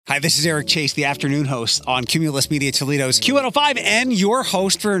Hi, this is Eric Chase, the afternoon host on Cumulus Media Toledo's Q105, and your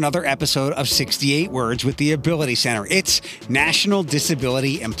host for another episode of 68 Words with the Ability Center. It's National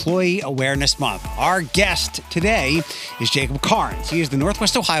Disability Employee Awareness Month. Our guest today is Jacob Karnes. He is the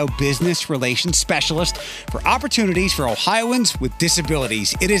Northwest Ohio Business Relations Specialist for Opportunities for Ohioans with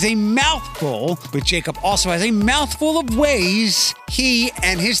Disabilities. It is a mouthful, but Jacob also has a mouthful of ways he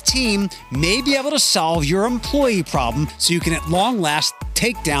and his team may be able to solve your employee problem so you can at long last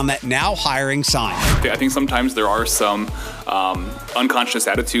take down that now hiring sign. I think sometimes there are some unconscious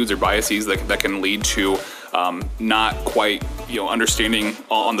attitudes or biases that can lead to not quite, understanding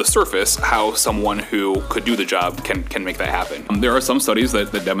on the surface how someone who could do the job can make that happen. There are some studies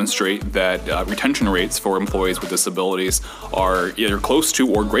that demonstrate that retention rates for employees with disabilities are either close to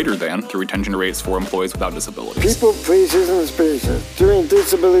or greater than the retention rates for employees without disabilities. People, places, and spaces doing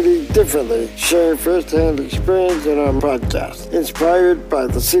disability differently, sharing first-hand experience in our podcast. Inspired by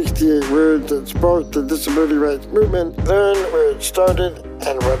the 68 words that sparked the disability rights movement, learn where it started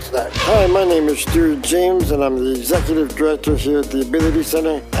and what's next. Hi, my name is Stuart James, and I'm the Executive Director here at the Ability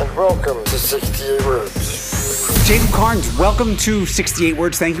Center, and welcome to 68 Words. Jacob Karnes, welcome to 68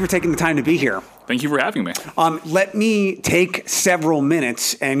 Words. Thank you for taking the time to be here. Thank you for having me. Let me take several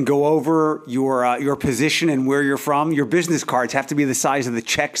minutes and go over your position and where you're from. Your business cards have to be the size of the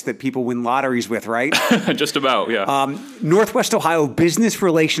checks that people win lotteries with, right? Just about, yeah. Northwest Ohio Business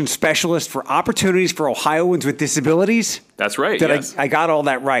Relations Specialist for Opportunities for Ohioans with Disabilities. That's right, yes. I got all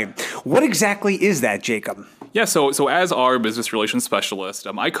that right. What exactly is that, Jacob? Yeah, so as our business relations specialist,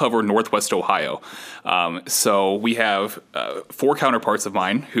 I cover Northwest Ohio. So we have 4 counterparts of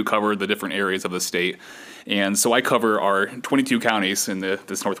mine who cover the different areas of the state. And so I cover our 22 counties in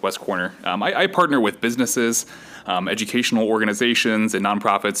this northwest corner. I partner with businesses, educational organizations, and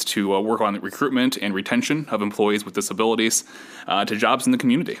nonprofits to work on the recruitment and retention of employees with disabilities to jobs in the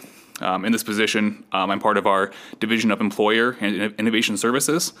community. In this position, I'm part of our Division of Employer and Innovation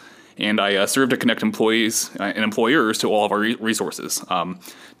Services, and I serve to connect employees and employers to all of our resources: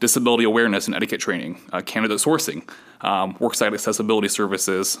 disability awareness and etiquette training, candidate sourcing, worksite accessibility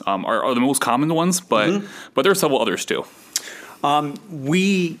services are the most common ones, but there are several others too.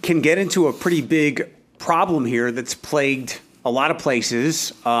 We can get into a pretty big problem here that's plagued a lot of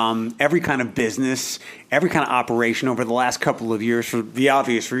places, every kind of business, every kind of operation over the last couple of years for the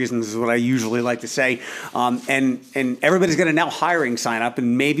obvious reasons is what I usually like to say. And everybody's got a now hiring sign up,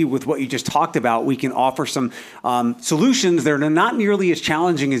 and maybe with what you just talked about, we can offer some solutions that are not nearly as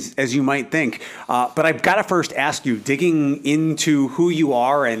challenging as you might think. But I've got to first ask you, digging into who you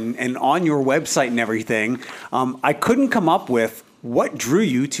are and on your website and everything, I couldn't come up with what drew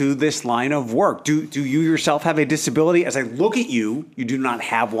you to this line of work. Do you yourself have a disability? As I look at you, you do not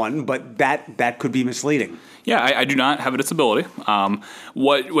have one, but that could be misleading. Yeah, I do not have a disability.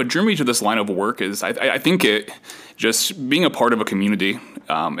 What drew me to this line of work is I think it just being a part of a community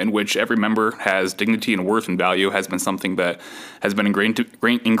in which every member has dignity and worth and value has been something that has been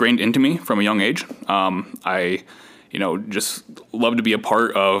ingrained into me from a young age. I just love to be a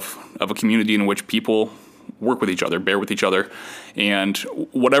part of a community in which people work with each other, bear with each other, and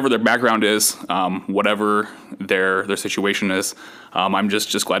whatever their background is, whatever their situation is, I'm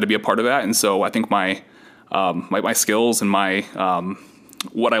just glad to be a part of that. And so I think my skills and my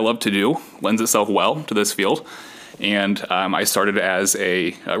what I love to do lends itself well to this field. And I started as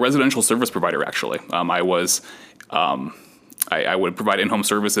a residential service provider. Actually, I would provide in-home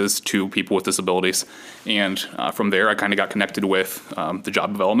services to people with disabilities, and from there I kind of got connected with the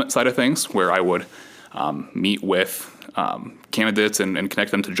job development side of things, where I would meet with candidates and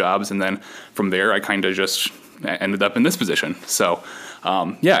connect them to jobs. And then from there, I kind of just ended up in this position. So,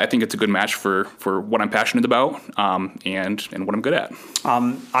 I think it's a good match for what I'm passionate about and what I'm good at.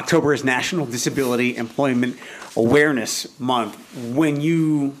 October is National Disability Employment Awareness Month. When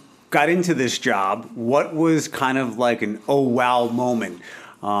you got into this job, what was kind of like an oh wow moment?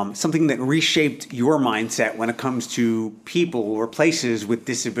 Something that reshaped your mindset when it comes to people or places with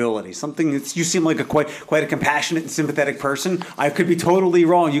disabilities. Something that you seem like quite a compassionate and sympathetic person. I could be totally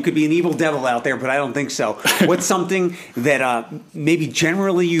wrong. You could be an evil devil out there, but I don't think so. What's something that maybe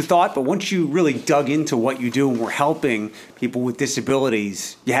generally you thought, but once you really dug into what you do and were helping people with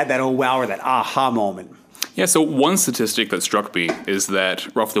disabilities, you had that oh wow or that aha moment? Yeah, so one statistic that struck me is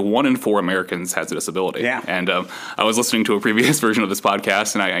that roughly 1 in 4 Americans has a disability. Yeah. And I was listening to a previous version of this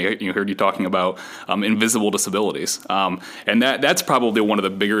podcast, and I heard you talking about invisible disabilities. And that's probably one of the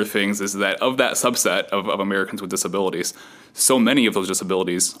bigger things, is that of that subset of Americans with disabilities, so many of those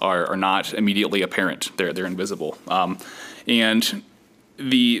disabilities are not immediately apparent. They're invisible. And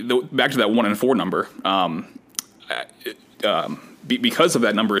the back to that 1 in 4 number, because of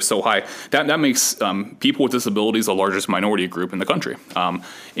that number is so high, that makes people with disabilities the largest minority group in the country.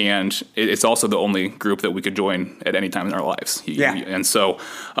 And it's also the only group that we could join at any time in our lives. Yeah. And so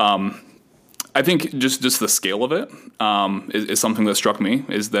I think just the scale of it is something that struck me,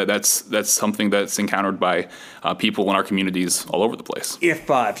 is that's something that's encountered by people in our communities all over the place. If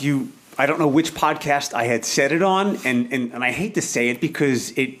you, I don't know which podcast I had said it on, and I hate to say it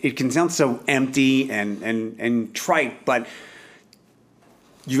because it can sound so empty and trite, but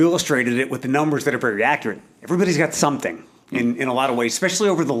you illustrated it with the numbers that are very accurate. Everybody's got something in a lot of ways, especially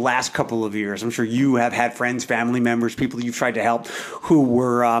over the last couple of years. I'm sure you have had friends, family members, people you've tried to help who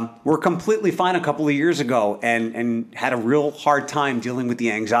were completely fine a couple of years ago and had a real hard time dealing with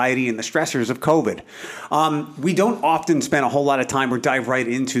the anxiety and the stressors of COVID. We don't often spend a whole lot of time or dive right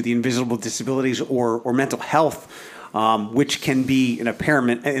into the invisible disabilities or mental health, which can be an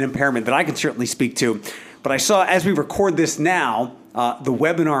impairment that I can certainly speak to. But I saw, as we record this now, the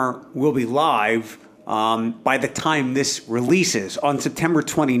webinar will be live by the time this releases. On September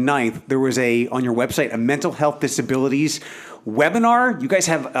 29th, there was on your website, a mental health disabilities webinar. You guys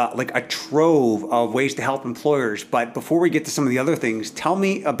have like a trove of ways to help employers. But before we get to some of the other things, tell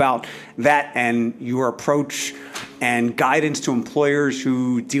me about that and your approach and guidance to employers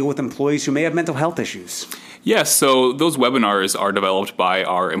who deal with employees who may have mental health issues. Yes, so those webinars are developed by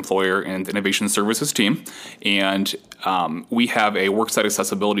our Employer and Innovation Services team, and we have a worksite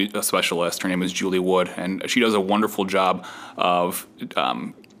accessibility specialist. Her name is Julie Wood, and she does a wonderful job of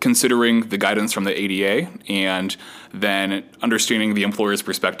considering the guidance from the ADA and then understanding the employer's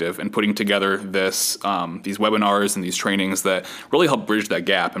perspective and putting together these webinars and these trainings that really help bridge that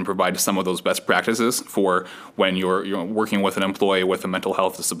gap and provide some of those best practices for when you're working with an employee with a mental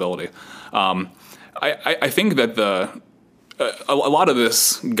health disability. I think that a lot of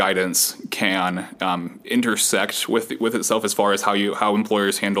this guidance can intersect with itself as far as how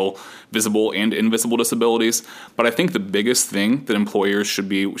employers handle visible and invisible disabilities. But I think the biggest thing that employers should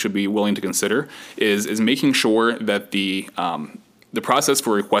be willing to consider is making sure that the process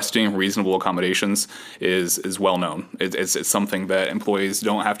for requesting reasonable accommodations is well known. It's something that employees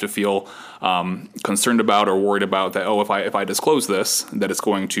don't have to feel concerned about or worried about that, if I disclose this, that it's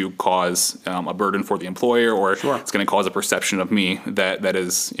going to cause a burden for the employer, or Sure. It's going to cause a perception of me that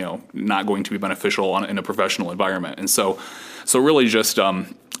is not going to be beneficial in a professional environment. And so really just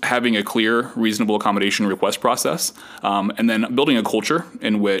having a clear, reasonable accommodation request process, and then building a culture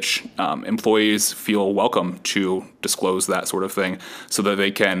in which employees feel welcome to disclose that sort of thing, so that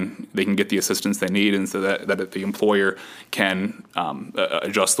they can get the assistance they need, and so that the employer can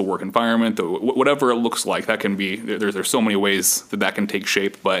adjust the work environment, whatever it looks like. That can be there's so many ways that can take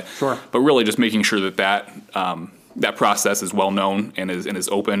shape, but Sure. But really just making sure that process is well known and is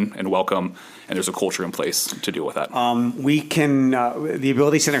open and welcome, and there's a culture in place to deal with that. We can. The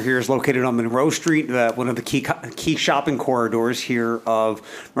Ability Center here is located on Monroe Street, one of the key shopping corridors here of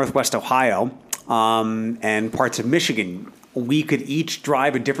Northwest Ohio and parts of Michigan. We could each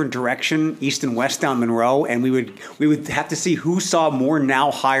drive a different direction, east and west down Monroe, and we would have to see who saw more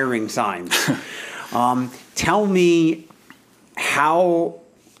now hiring signs. Tell me how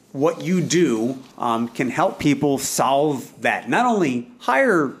what you do can help people solve that. Not only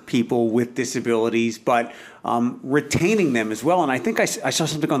hire people with disabilities, but retaining them as well. And I think I saw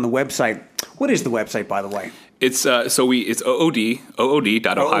something on the website. What is the website, by the way? It's it's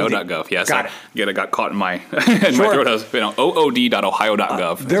OOD.ohio.gov. Yes, Got it. I got caught in my my throat.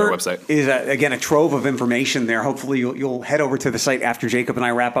 OOD.ohio.gov is our website. Is again a trove of information there. Hopefully you'll head over to the site after Jacob and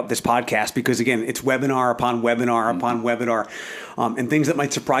I wrap up this podcast, because again it's webinar upon webinar upon webinar, and things that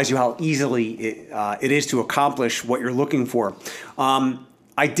might surprise you how easily it is to accomplish what you're looking for.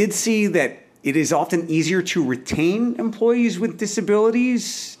 I did see that it is often easier to retain employees with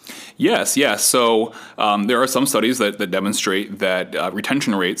disabilities. Yes. So there are some studies that demonstrate that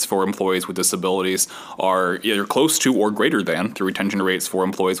retention rates for employees with disabilities are either close to or greater than the retention rates for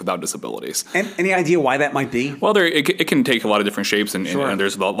employees without disabilities. And any idea why that might be? Well, it can take a lot of different shapes, and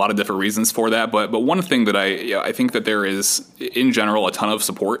there's a lot of different reasons for that. But one thing that I think that there is, in general, a ton of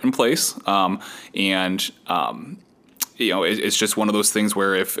support in place, it's just one of those things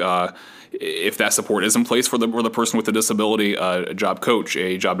where if that support is in place for the person with a disability, a job coach,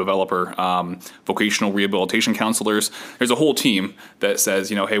 a job developer, vocational rehabilitation counselors, there's a whole team that says,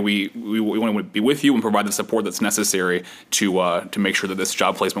 hey, we want to be with you and provide the support that's necessary to make sure that this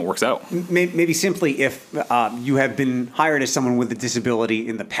job placement works out. Maybe simply if you have been hired as someone with a disability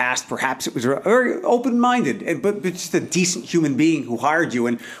in the past, perhaps it was very open-minded, but just a decent human being who hired you,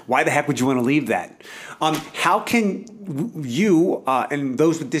 and why the heck would you want to leave that? How can you and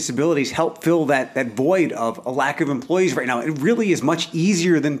those with disabilities help help fill that void of a lack of employees right now. It really is much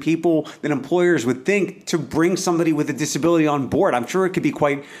easier than employers would think to bring somebody with a disability on board. I'm sure it could be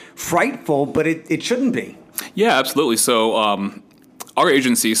quite frightful, but it shouldn't be. Yeah, absolutely. So our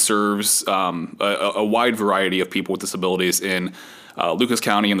agency serves a wide variety of people with disabilities in Lucas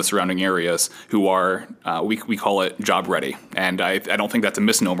County and the surrounding areas who are, we call it job ready. And I don't think that's a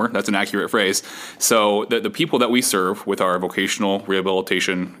misnomer. That's an accurate phrase. So the people that we serve with our vocational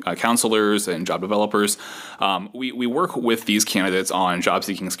rehabilitation counselors and job developers, we work with these candidates on job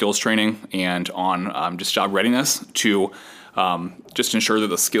seeking skills training and on just job readiness to just ensure that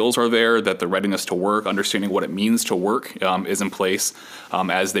the skills are there, that the readiness to work, understanding what it means to work is in place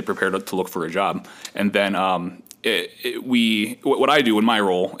as they prepare to look for a job. And then what I do in my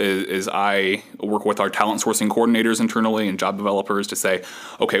role is I work with our talent sourcing coordinators internally and job developers to say,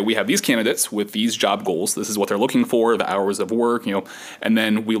 okay, we have these candidates with these job goals. This is what they're looking for, the hours of work, and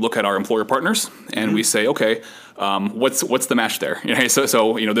then we look at our employer partners and we say, okay, what's the match there?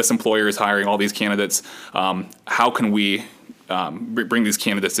 So this employer is hiring all these candidates. How can we bring these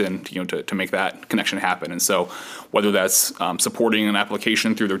candidates in, to make that connection happen? And so whether that's supporting an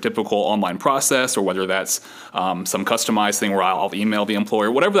application through their typical online process, or whether that's some customized thing where I'll email the employer,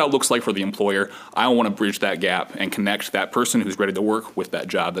 whatever that looks like for the employer, I want to bridge that gap and connect that person who's ready to work with that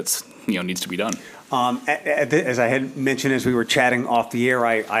job that's needs to be done. As I had mentioned as we were chatting off the air,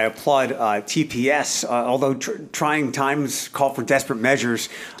 I applaud TPS. Although trying times call for desperate measures,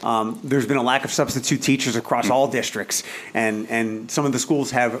 there's been a lack of substitute teachers across all districts, and some of the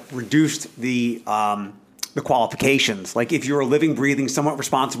schools have reduced the qualifications. Like if you're a living, breathing, somewhat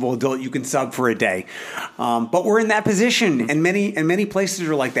responsible adult, you can sub for a day. But we're in that position, and many places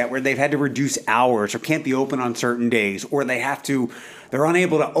are like that, where they've had to reduce hours or can't be open on certain days, or they're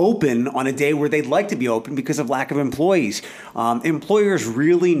unable to open on a day where they'd like to be open because of lack of employees. Employers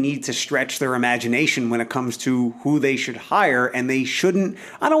really need to stretch their imagination when it comes to who they should hire, and they shouldn't,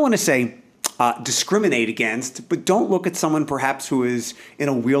 I don't want to say discriminate against, but don't look at someone perhaps who is in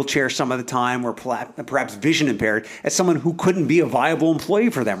a wheelchair some of the time, or perhaps vision impaired, as someone who couldn't be a viable employee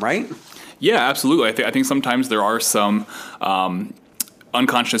for them, right? Yeah, absolutely. I think sometimes there are some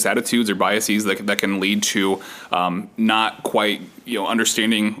unconscious attitudes or biases that can lead to not quite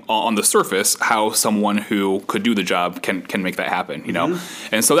understanding on the surface how someone who could do the job can make that happen.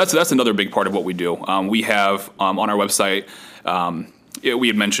 Mm-hmm. And so that's another big part of what we do. We have on our website. We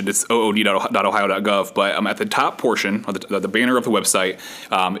had mentioned it's OOD.ohio.gov, but at the top portion of the banner of the website,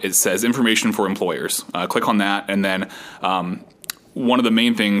 it says information for employers. Click on that, and then one of the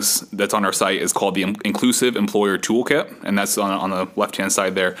main things that's on our site is called the Inclusive Employer Toolkit, and that's on the left-hand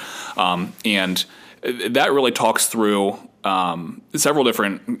side there. And that really talks through several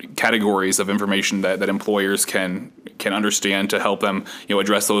different categories of information that employers can understand to help them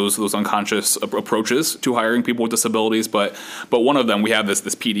address those unconscious approaches to hiring people with disabilities. But one of them, we have this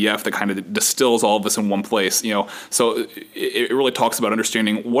PDF that kind of distills all of this in one place. So it really talks about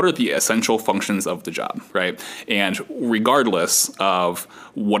understanding what are the essential functions of the job, right? And regardless of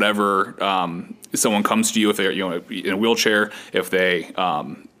whatever someone comes to you, if they're in a wheelchair, if they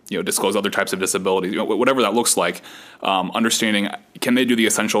disclose other types of disabilities, whatever that looks like, understanding, can they do the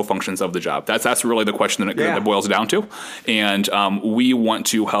essential functions of the job? That's really the question that it boils down to. And we want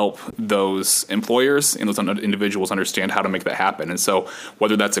to help those employers and those individuals understand how to make that happen. And so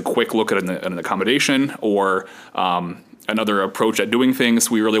whether that's a quick look at an accommodation or another approach at doing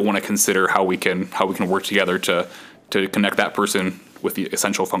things, we really want to consider how we can work together to connect that person with the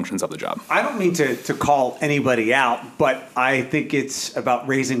essential functions of the job. I don't mean to call anybody out, but I think it's about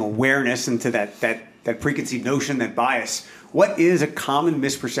raising awareness into that preconceived notion, that bias. What is a common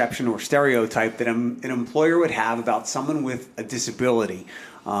misperception or stereotype that an employer would have about someone with a disability?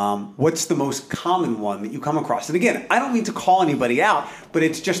 What's the most common one that you come across? And again, I don't mean to call anybody out, but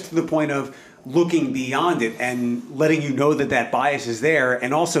it's just to the point of looking beyond it and letting you know that bias is there,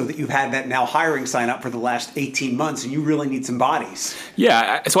 and also that you've had that now hiring sign up for the last 18 months and you really need some bodies.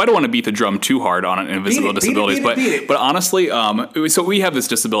 Yeah, so I don't want to beat the drum too hard on invisible disabilities, but honestly, so we have this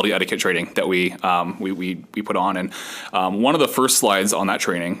disability etiquette training that we put on, and one of the first slides on that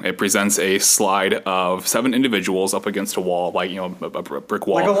training, it presents a slide of 7 individuals up against a wall, like a brick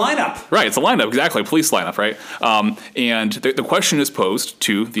wall. Like a lineup. Right, it's a lineup, exactly, a police lineup, right? And the question is posed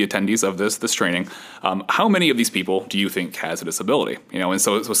to the attendees of this training: how many of these people do you think has a disability? And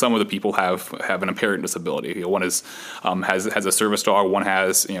so some of the people have an apparent disability. One is has a service dog, one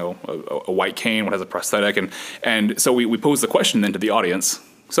has a white cane, one has a prosthetic, and so we pose the question then to the audience: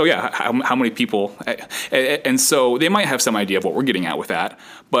 So yeah, how many people, and so they might have some idea of what we're getting at with that,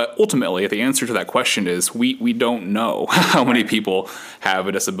 but ultimately the answer to that question is we don't know how many people have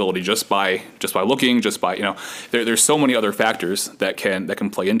a disability just by looking, there's so many other factors that can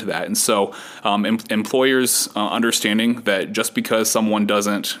play into that, and so employers understanding that just because someone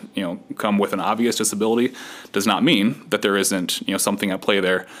doesn't come with an obvious disability does not mean that there isn't something at play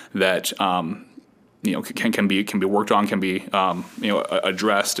there that can be worked on, can be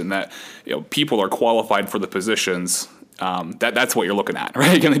addressed, and that people are qualified for the positions. That's what you're looking at,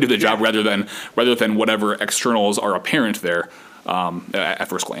 right? Can they do the job rather than whatever externals are apparent there at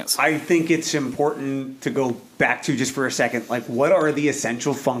first glance? I think it's important to go back to just for a second, like what are the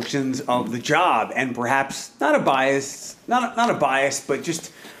essential functions of the job, and perhaps not a bias, but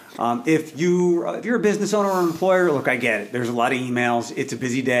just. If you're a business owner or employer, look, I get it. There's a lot of emails. It's a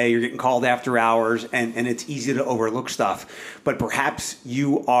busy day. You're getting called after hours, and it's easy to overlook stuff. But perhaps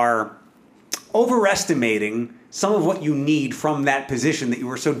you are overestimating some of what you need from that position that you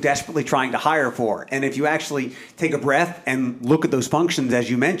were so desperately trying to hire for. And if you actually take a breath and look at those functions,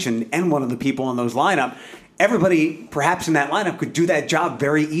 as you mentioned, and one of the people in those lineup, everybody perhaps in that lineup could do that job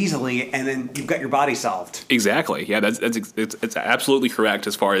very easily, and then you've got your body solved. Exactly. Yeah, it's absolutely correct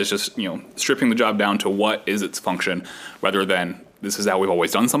as far as just stripping the job down to what is its function, rather than this is how we've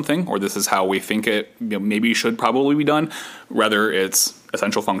always done something, or this is how we think it maybe should probably be done. Rather, it's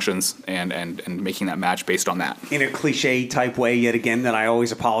essential functions and making that match based on that. In a cliche type way, yet again, that I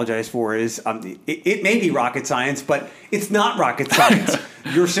always apologize for is it may be rocket science, but it's not rocket science.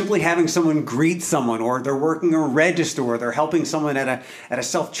 You're simply having someone greet someone, or they're working a register, or they're helping someone at a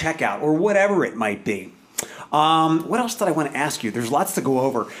self-checkout, or whatever it might be. What else did I want to ask you? There's lots to go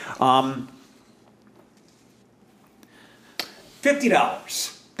over.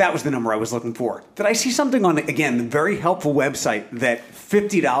 $50. That was the number I was looking for. Did I see something on, again, the very helpful website that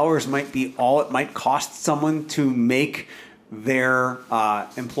 $50 might be all it might cost someone to make their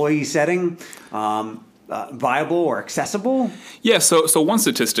employee setting viable or accessible? Yeah. So one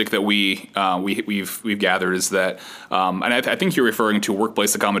statistic that we've gathered is that, and I think you're referring to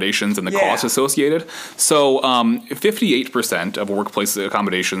workplace accommodations and the costs associated. So 58% of workplace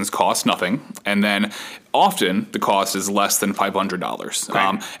accommodations cost nothing, and then often the cost is less than $500.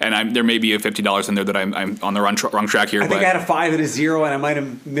 Okay. And there may be a $50 in there that I'm on the wrong track here. I think I had a 5 and a 0, and I might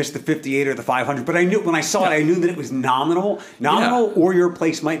have missed the 58 or the 500. But I knew when I saw it, I knew that it was nominal, or your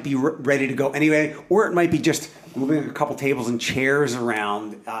place might be ready to go anyway, or it might be just moving a couple tables and chairs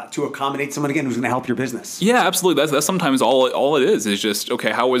around to accommodate someone again who's going to help your business. Yeah, absolutely. That's sometimes all it is just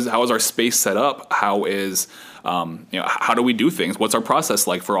okay. How is our space set up? How is how do we do things? What's our process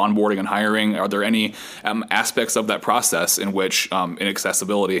like for onboarding and hiring? Are there any aspects of that process in which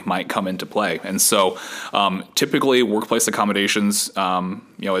inaccessibility might come into play? And so typically workplace accommodations,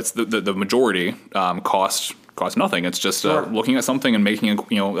 it's the majority cost nothing. It's just looking at something and making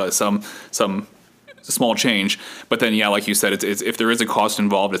some small change, but then like you said, it's if there is a cost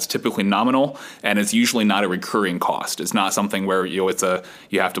involved, it's typically nominal, and it's usually not a recurring cost. It's not something where you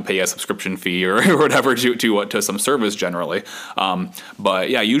have to pay a subscription fee or whatever to some service generally.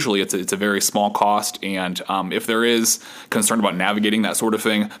 But usually it's a very small cost, and if there is concern about navigating that sort of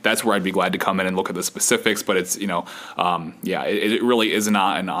thing, that's where I'd be glad to come in and look at the specifics. But it's it really is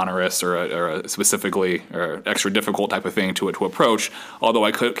not an onerous or a specifically or extra difficult type of thing to approach. Although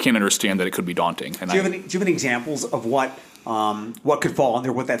I can understand that it could be daunting. And do you have any examples of what could fall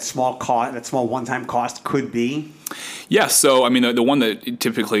under what that small one-time cost could be? Yeah, so I mean the one that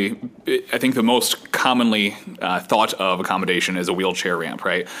typically I think the most commonly thought of accommodation is a wheelchair ramp,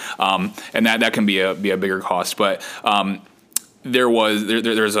 right? And that can be a bigger cost, but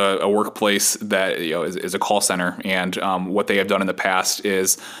there's a workplace that is a call center, and what they have done in the past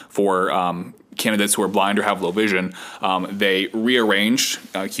is for candidates who are blind or have low vision, they rearranged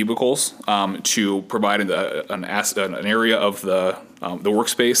cubicles to provide an area of the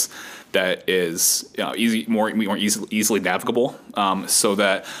workspace that is more easily navigable, so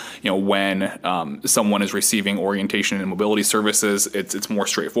that when someone is receiving orientation and mobility services, it's more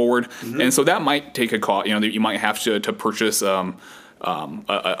straightforward. Mm-hmm. And so that might take a cost. You might have to purchase a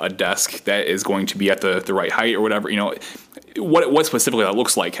desk that is going to be at the right height or whatever. What specifically that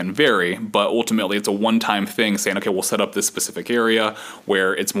looks like can vary, but ultimately it's a one-time thing saying, okay, we'll set up this specific area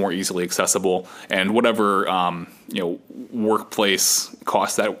where it's more easily accessible, and whatever workplace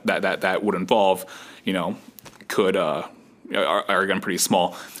costs that would involve, could are again pretty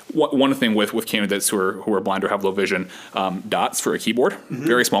small. One thing with candidates who are blind or have low vision, dots for a keyboard,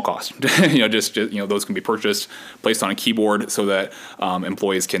 very small cost. Just those can be purchased, placed on a keyboard so that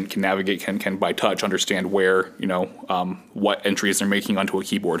employees can navigate, can by touch understand where what entries they're making onto a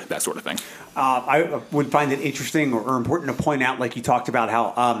keyboard, that sort of thing. I would find it interesting or important to point out, like you talked about,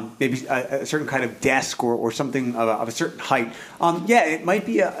 how maybe a certain kind of desk or something of a certain height. It might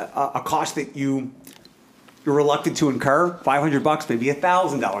be a cost that you're reluctant to incur, $500, maybe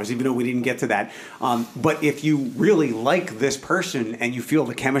 $1,000, even though we didn't get to that. But if you really like this person and you feel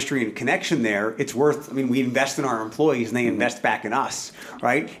the chemistry and connection there, it's worth. I mean, we invest in our employees and they invest back in us,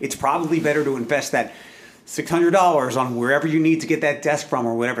 right? It's probably better to invest that $600 on wherever you need to get that desk from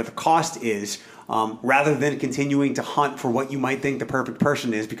or whatever the cost is, rather than continuing to hunt for what you might think the perfect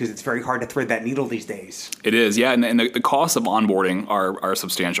person is, because it's very hard to thread that needle these days. It is, yeah, and the costs of onboarding are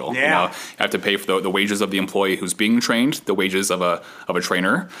substantial. Yeah. You have to pay for the wages of the employee who's being trained, the wages of a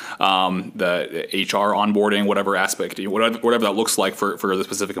trainer, the HR onboarding, whatever aspect, whatever that looks like for the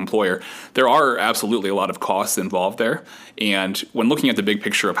specific employer. There are absolutely a lot of costs involved there, and when looking at the big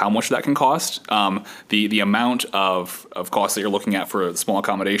picture of how much that can cost, the amount of costs that you're looking at for a small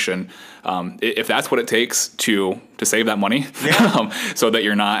accommodation, if that's what it takes to save that money, so that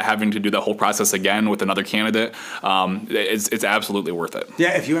you're not having to do that whole process again with another candidate, it's absolutely worth it.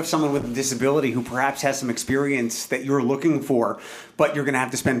 Yeah, if you have someone with a disability who perhaps has some experience that you're looking for, but you're going to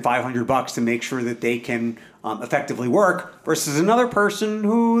have to spend $500 to make sure that they can effectively work, versus another person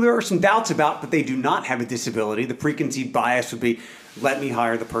who there are some doubts about, but they do not have a disability, the preconceived bias would be, let me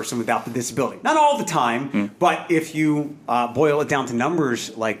hire the person without the disability. Not all the time, but if you boil it down to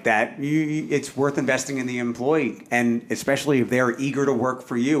numbers like that, it's worth investing in the employee, and especially if they're eager to work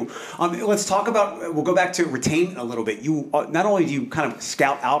for you. Let's talk about, we'll go back to retain a little bit. You not only do you kind of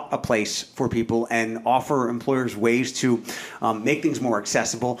scout out a place for people and offer employers ways to make things more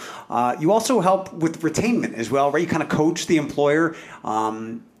accessible, you also help with retainment as well, right? You kind of coach the employer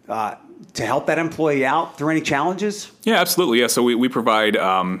to help that employee out through any challenges? Yeah, absolutely. Yeah, so we provide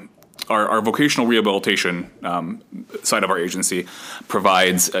our vocational rehabilitation side of our agency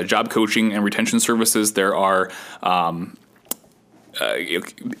provides job coaching and retention services. There are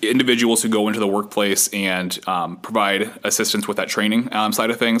individuals who go into the workplace and provide assistance with that training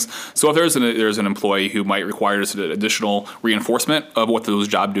side of things. So if there's an employee who might require additional reinforcement of what those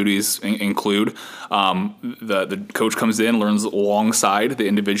job duties include, the coach comes in, learns alongside the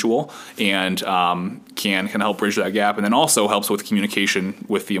individual, and can help bridge that gap, and then also helps with communication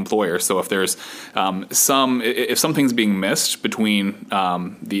with the employer. So if there's if something's being missed between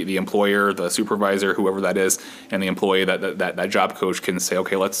the employer, the supervisor, whoever that is, and the employee, that job coach can say,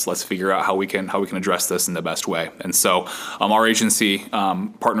 okay, let's figure out how we can address this in the best way. And so our agency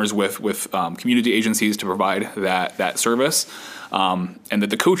partners with community agencies to provide that service. And that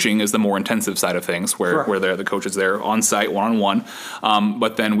the coaching is the more intensive side of things, where the coach is there on site, one-on-one.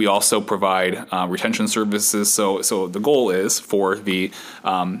 But then we also provide retention services. So the goal is for the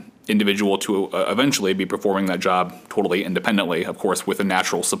individual to eventually be performing that job totally independently, of course, with the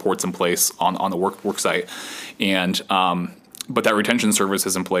natural supports in place on the work site. And but that retention service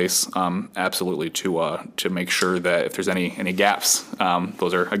is in place, absolutely, to make sure that if there's any gaps,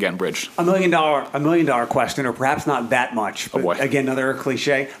 those are again bridged. $1 million question, or perhaps not that much. But again, another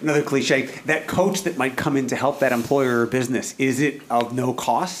cliche. That coach that might come in to help that employer or business, is it of no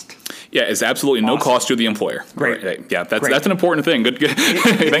cost? Yeah, it's absolutely no cost to the employer. Great. Right. Yeah, that's an important thing. Good.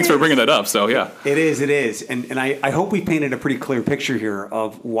 Thanks for bringing that up. So yeah, it is, and I hope we painted a pretty clear picture here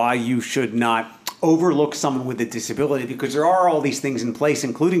of why you should not overlook someone with a disability, because there are all these things in place,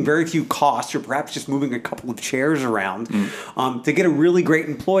 including very few costs, or perhaps just moving a couple of chairs around to get a really great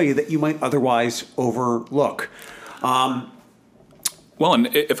employee that you might otherwise overlook. Well,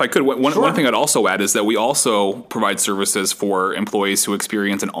 and if I could, one thing I'd also add is that we also provide services for employees who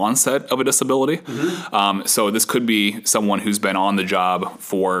experience an onset of a disability. Mm-hmm. So this could be someone who's been on the job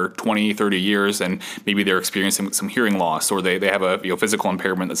for 20, 30 years, and maybe they're experiencing some hearing loss, or they have a physical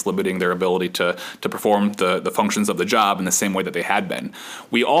impairment that's limiting their ability to perform the functions of the job in the same way that they had been.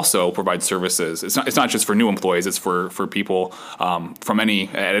 We also provide services. It's not just for new employees. It's for people at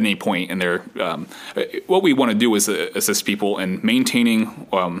any point in their. What we want to do is assist people in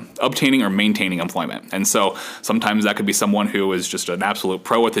obtaining or maintaining employment. And so sometimes that could be someone who is just an absolute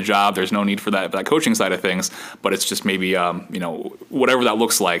pro at the job. There's no need for that coaching side of things, but it's just maybe, whatever that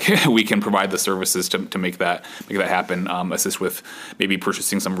looks like, we can provide the services to make that happen, assist with maybe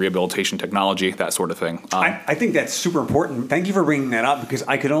purchasing some rehabilitation technology, that sort of thing. I think that's super important. Thank you for bringing that up, because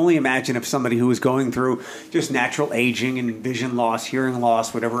I could only imagine if somebody who is going through just natural aging and vision loss, hearing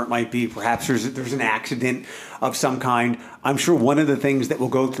loss, whatever it might be, perhaps there's an accident, of some kind, I'm sure one of the things that will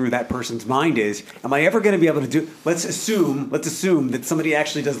go through that person's mind is, am I ever going to be able to do, let's assume that somebody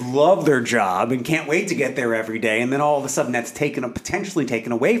actually does love their job and can't wait to get there every day, and then all of a sudden that's potentially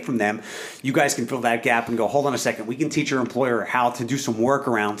taken away from them. You guys can fill that gap and go, hold on a second, we can teach your employer how to do some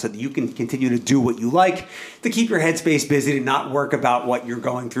workaround so that you can continue to do what you like to keep your headspace busy and not work about what you're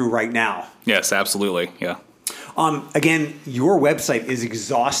going through right now. Yes, absolutely. Yeah. Again, your website is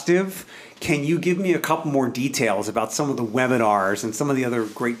exhaustive. Can you give me a couple more details about some of the webinars and some of the other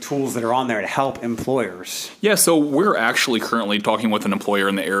great tools that are on there to help employers? Yeah, so we're actually currently talking with an employer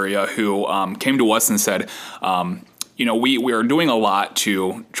in the area who came to us and said, we are doing a lot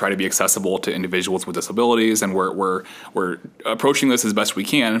to try to be accessible to individuals with disabilities, and we're approaching this as best we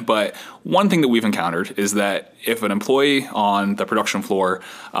can. But one thing that we've encountered is that if an employee on the production floor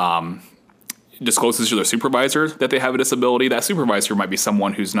discloses to their supervisor that they have a disability, that supervisor might be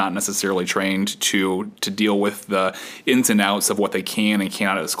someone who's not necessarily trained to deal with the ins and outs of what they can and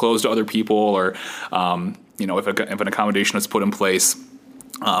cannot disclose to other people, or if an accommodation is put in place.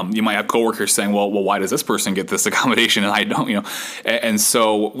 You might have coworkers saying, well, why does this person get this accommodation and I don't, And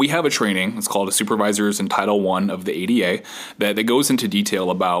so we have a training, it's called a Supervisors in Title I of the ADA, that goes into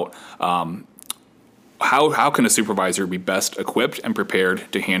detail about how can a supervisor be best equipped and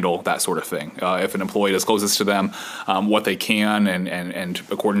prepared to handle that sort of thing? If an employee discloses to them what they can and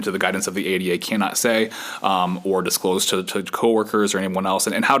according to the guidance of the ADA cannot say, or disclose to coworkers or anyone else,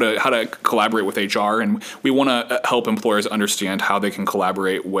 and how to collaborate with HR. And we want to help employers understand how they can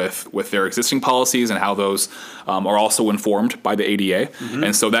collaborate with their existing policies and how those are also informed by the ADA. Mm-hmm.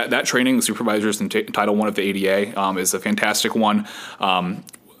 And so that training, the Supervisors in Title I of the ADA, is a fantastic one.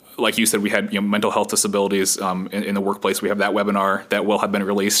 Like you said, we had mental health disabilities in the workplace. We have that webinar that will have been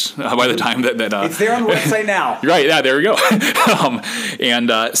released by the time that it's there on the website now. Right? Yeah, there we go.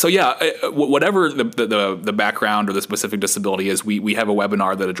 Whatever the background or the specific disability is, we have a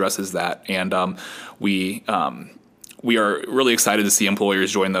webinar that addresses that, and we are really excited to see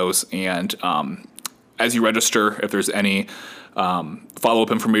employers join those. And as you register, if there's any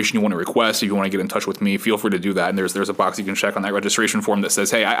follow-up information you want to request, if you want to get in touch with me, feel free to do that. And there's a box you can check on that registration form that says,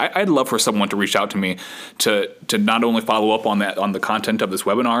 hey, I'd love for someone to reach out to me to not only follow up on the content of this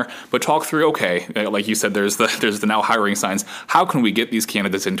webinar, but talk through, okay, like you said, there's the now hiring signs. How can we get these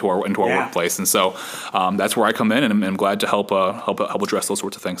candidates into our workplace? And so that's where I come in, and I'm glad to help address those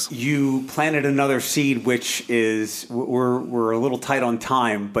sorts of things. You planted another seed, which is we're a little tight on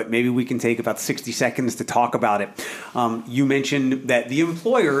time, but maybe we can take about 60 seconds to talk about it. You mentioned that the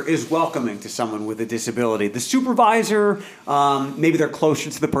employer is welcoming to someone with a disability. The supervisor, maybe they're closer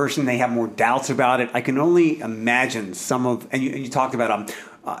to the person, they have more doubts about it. I can only imagine and you talked about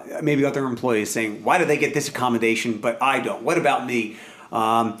maybe other employees saying, why do they get this accommodation, but I don't? What about me?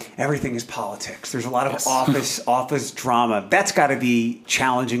 Everything is politics. There's a lot of office drama. That's got to be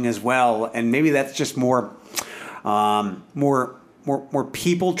challenging as well. And maybe that's just more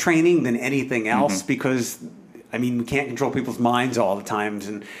people training than anything else, mm-hmm. because we can't control people's minds all the times,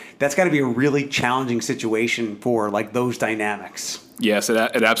 and that's got to be a really challenging situation for like those dynamics. Yes, it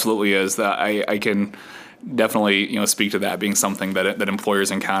absolutely is. I can definitely speak to that being something that employers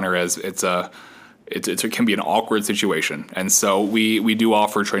encounter as it can be an awkward situation, and so we do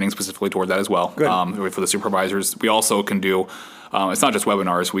offer training specifically toward that as well. For the supervisors. We also can do. It's not just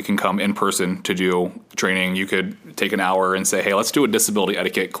webinars. We can come in person to do training. You could take an hour and say, hey, let's do a disability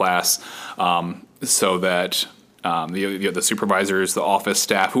etiquette class, so that the supervisors, the office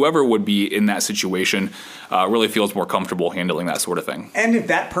staff, whoever would be in that situation really feels more comfortable handling that sort of thing. And if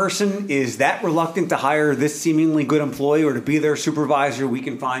that person is that reluctant to hire this seemingly good employee or to be their supervisor, we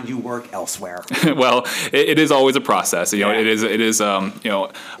can find you work elsewhere. Well, it is always a process. It is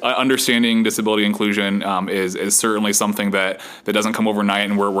understanding disability inclusion is certainly something that doesn't come overnight,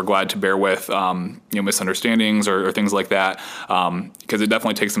 and we're glad to bear with misunderstandings or things like that, because it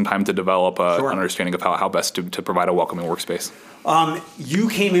definitely takes some time to develop an understanding of how best to provide a welcoming workspace. You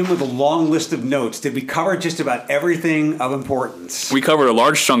came in with a long list of notes. Did we cover just about everything of importance? We covered a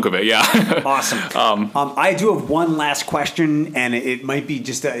large chunk of it, yeah. Awesome. I do have one last question, and it might be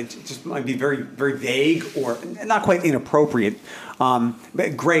it might be very, very vague or not quite inappropriate,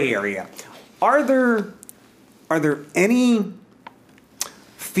 but gray area. Are there any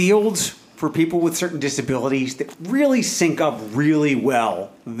fields for people with certain disabilities that really sync up really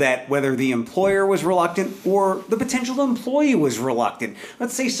well, that whether the employer was reluctant or the potential employee was reluctant?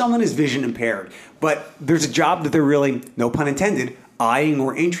 Let's say someone is vision impaired, but there's a job that they're really, no pun intended, eyeing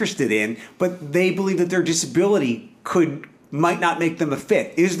or interested in, but they believe that their disability could might not make them a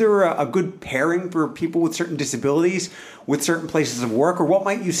fit. Is there a good pairing for people with certain disabilities with certain places of work? Or what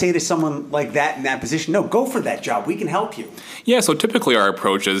might you say to someone like that in that position? No, go for that job. We can help you. Yeah, so typically our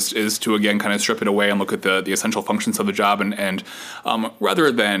approach is to, again, kind of strip it away and look at the essential functions of the job. And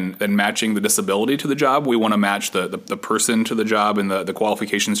rather than matching the disability to the job, we want to match the person to the job and the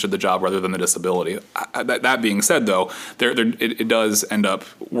qualifications to the job rather than the disability. That being said, though, it does end up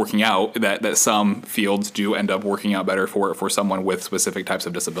working out that some fields do end up working out better for someone with specific types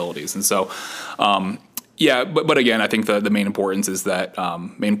of disabilities. And so, but again, I think the main importance is that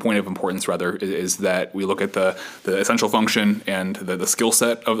main point of importance rather is that we look at the essential function and the skill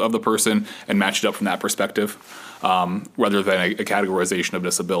set of the person and match it up from that perspective. Rather than a categorization of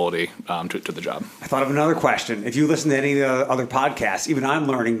disability to the job. I thought of another question. If you listen to any of the other podcasts, even I'm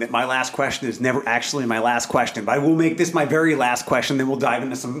learning that my last question is never actually my last question. But I will make this my very last question, then we'll dive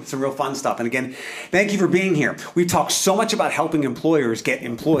into some real fun stuff. And again, thank you for being here. We've talked so much about helping employers get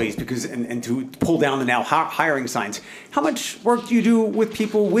employees and to pull down the now hiring signs. How much work do you do with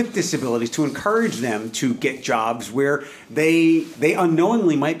people with disabilities to encourage them to get jobs where they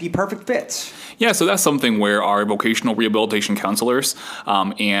unknowingly might be perfect fits? Yeah, so that's something where our vocational rehabilitation counselors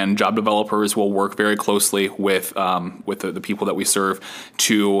and job developers will work very closely with the people that we serve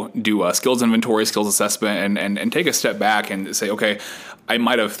to do a skills inventory, skills assessment, and take a step back and say, okay, I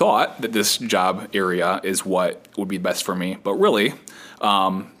might have thought that this job area is what would be best for me, but really,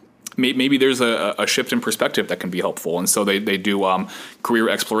 maybe there's a shift in perspective that can be helpful. And so they do career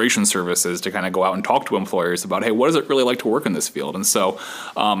exploration services to kind of go out and talk to employers about, hey, what is it really like to work in this field? And so,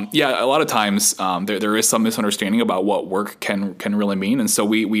 a lot of times there is some misunderstanding about what work can really mean. And so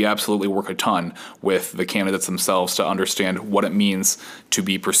we absolutely work a ton with the candidates themselves to understand what it means to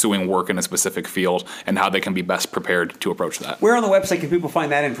be pursuing work in a specific field and how they can be best prepared to approach that. Where on the website can people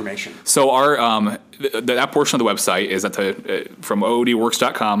find that information? So our that portion of the website is from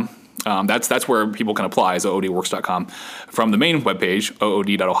oodworks.com. That's where people can apply, is oodworks.com. From the main webpage,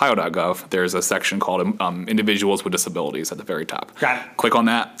 ood.ohio.gov, there's a section called Individuals with Disabilities at the very top. Got it. Click on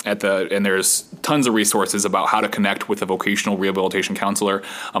that, and there's tons of resources about how to connect with a vocational rehabilitation counselor,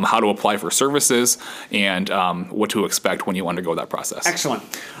 how to apply for services, and what to expect when you undergo that process. Excellent.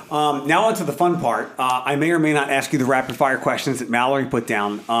 Now on to the fun part. I may or may not ask you the rapid fire questions that Mallory put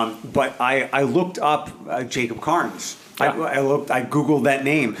down, but I looked up Jacob Karnes. Yeah. I Googled that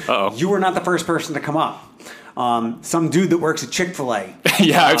name. Uh-oh. You were not the first person to come up. Some dude that works at Chick-fil-A.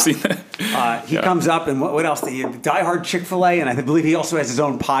 Yeah, I've seen that. He comes up, and what else? The diehard Chick-fil-A, and I believe he also has his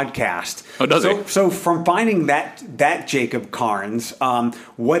own podcast. Oh, does he? So from finding that Jacob Karnes,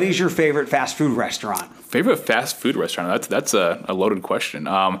 what is your favorite fast food restaurant? Favorite fast food restaurant? That's a loaded question.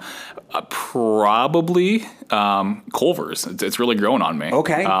 Probably Culver's. It's really growing on me.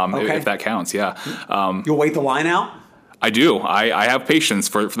 Okay. If that counts, yeah. You'll wait the line out? I do. I have patience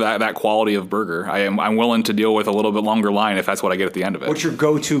for that quality of burger. I'm willing to deal with a little bit longer line if that's what I get at the end of it. What's your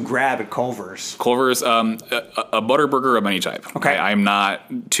go-to grab at Culver's? Culver's, a butter burger of any type. Okay. I'm not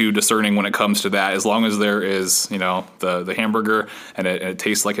too discerning when it comes to that. As long as there is, the hamburger and it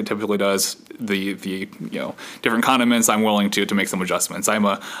tastes like it typically does, the different condiments, I'm willing to make some adjustments. I'm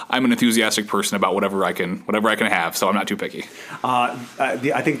an enthusiastic person about whatever I can have, so I'm not too picky.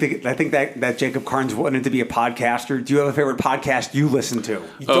 I think that Jacob Karnes wanted to be a podcaster. Do you have a favorite podcast you listen to?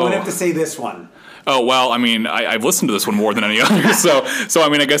 You don't have to say this one. Oh, well, I mean, I've listened to this one more than any other, so I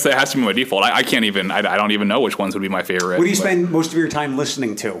mean, I guess that has to be my default. I can't even, I don't even know which ones would be my favorite. What do you spend most of your time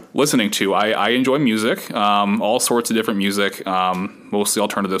listening to? I enjoy music, all sorts of different music, mostly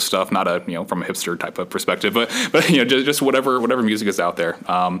alternative stuff, not from a hipster type of perspective, but just whatever music is out there.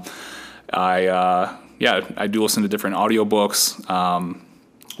 I do listen to different audiobooks.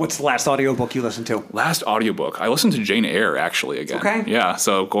 What's the last audiobook you listened to? Last audiobook? I listened to Jane Eyre, actually, again. Okay. Yeah,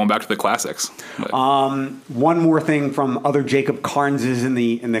 so going back to the classics. One more thing from other Jacob Karneses in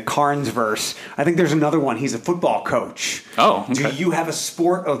the Karnes verse. I think there's another one. He's a football coach. Oh, okay. Do you have a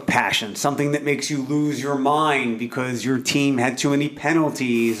sport of passion, something that makes you lose your mind because your team had too many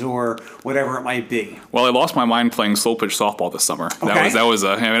penalties or whatever it might be? Well, I lost my mind playing slow pitch softball this summer. Okay.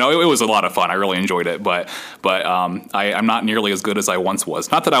 It was a lot of fun. I really enjoyed it, but I'm not nearly as good as I once was.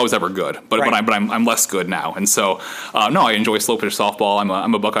 Not that I was ever good, but right. I'm less good now. And so I enjoy slow pitch softball.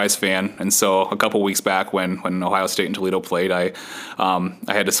 I'm a Buckeyes fan, and so a couple weeks back when Ohio State and Toledo played, I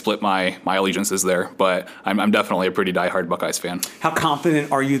had to split my allegiances there. But I'm definitely a pretty diehard Buckeyes fan. How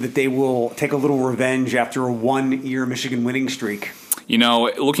confident are you that they will take a little revenge after a 1-year Michigan winning streak?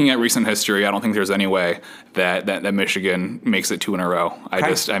 Looking at recent history, I don't think there's any way that Michigan makes it 2 in a row.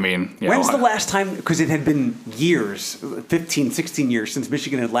 When's the last time, because it had been years, 15, 16 years since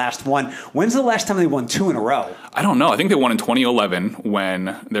Michigan had last won. When's the last time they won 2 in a row? I don't know. I think they won in 2011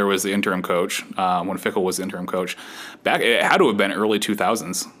 when there was the interim coach, when Fickell was the interim coach. It had to have been early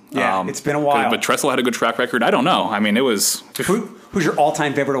 2000s. Yeah, it's been a while. But Tressel had a good track record. I don't know. I mean, it was... Who's your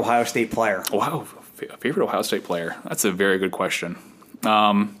all-time favorite Ohio State player? Wow, favorite Ohio State player? That's a very good question.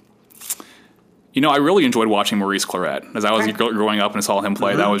 I really enjoyed watching Maurice Claret. As I was growing up and saw him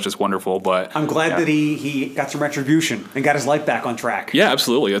play, that was just wonderful. But I'm glad that he got some retribution and got his life back on track. Yeah,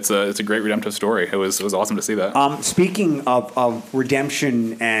 absolutely. It's a great redemptive story. It was awesome to see that. Speaking of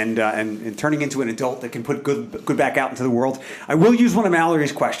redemption and turning into an adult that can put good back out into the world, I will use one of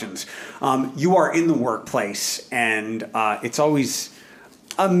Mallory's questions. You are in the workplace, and it's always...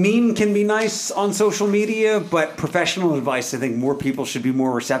 A meme can be nice on social media, but professional advice, I think more people should be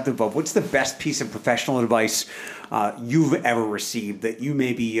more receptive of. What's the best piece of professional advice you've ever received that you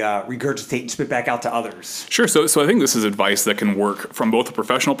maybe regurgitate and spit back out to others? Sure. So I think this is advice that can work from both a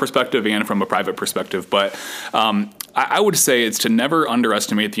professional perspective and from a private perspective. But I would say it's to never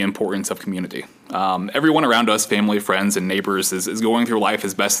underestimate the importance of community. Everyone around us, family, friends, and neighbors, is going through life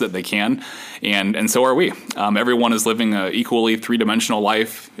as best that they can, and so are we. Everyone is living an equally three-dimensional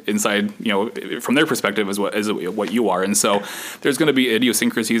life inside, from their perspective as what you are, and so there's going to be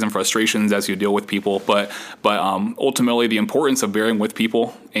idiosyncrasies and frustrations as you deal with people, but ultimately the importance of bearing with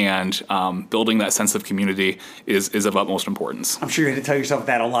people and building that sense of community is of utmost importance. I'm sure you had to tell yourself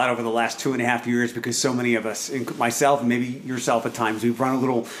that a lot over the last 2.5 years, because so many of us, myself and maybe yourself at times, we've run a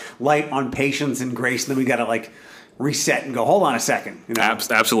little light on patience and grace, and then we got to reset and go, hold on a second.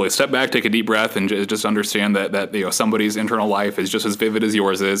 Absolutely. Step back, take a deep breath, and just understand that somebody's internal life is just as vivid as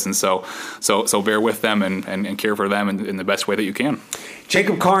yours is, and so bear with them and care for them in the best way that you can.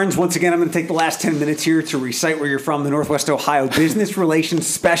 Jacob Karnes, once again, I'm going to take the last 10 minutes here to recite where you're from, the Northwest Ohio Business Relations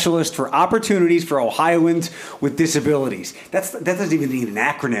Specialist for Opportunities for Ohioans with Disabilities. That doesn't even need an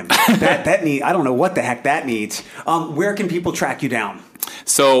acronym. I don't know what the heck that needs. Where can people track you down?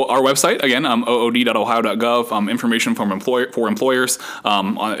 So our website, again, ood.ohio.gov, information for employers.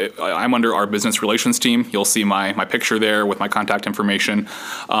 I'm under our business relations team. You'll see my picture there with my contact information.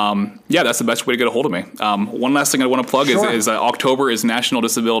 That's the best way to get a hold of me. One last thing I want to plug is October is National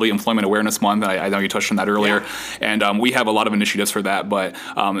Disability Employment Awareness Month. I know you touched on that earlier. Yeah. And we have a lot of initiatives for that, but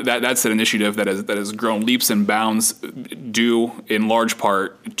that's an initiative that has grown leaps and bounds due in large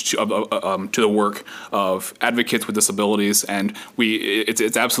part to the work of advocates with disabilities, and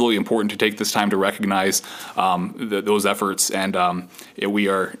it's absolutely important to take this time to recognize those efforts. And we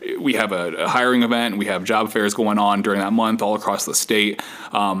have a hiring event, and we have job fairs going on during that month all across the state.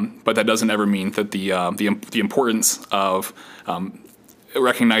 But that doesn't ever mean that the importance of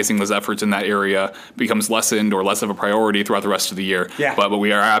recognizing those efforts in that area becomes lessened or less of a priority throughout the rest of the year. Yeah. But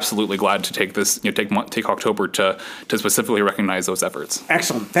we are absolutely glad to take this, take October to specifically recognize those efforts.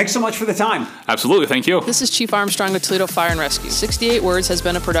 Excellent. Thanks so much for the time. Absolutely. Thank you. This is Chief Armstrong of Toledo Fire and Rescue. 68 Words has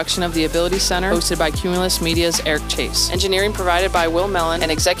been a production of the Ability Center, hosted by Cumulus Media's Eric Chase. Engineering provided by Will Mellon and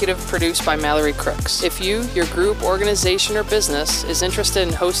executive produced by Mallory Crooks. If you, your group, organization, or business is interested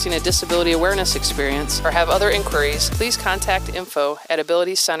in hosting a disability awareness experience or have other inquiries, please contact info@abilitycenter.org.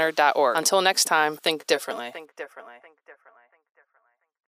 Until next time, think differently.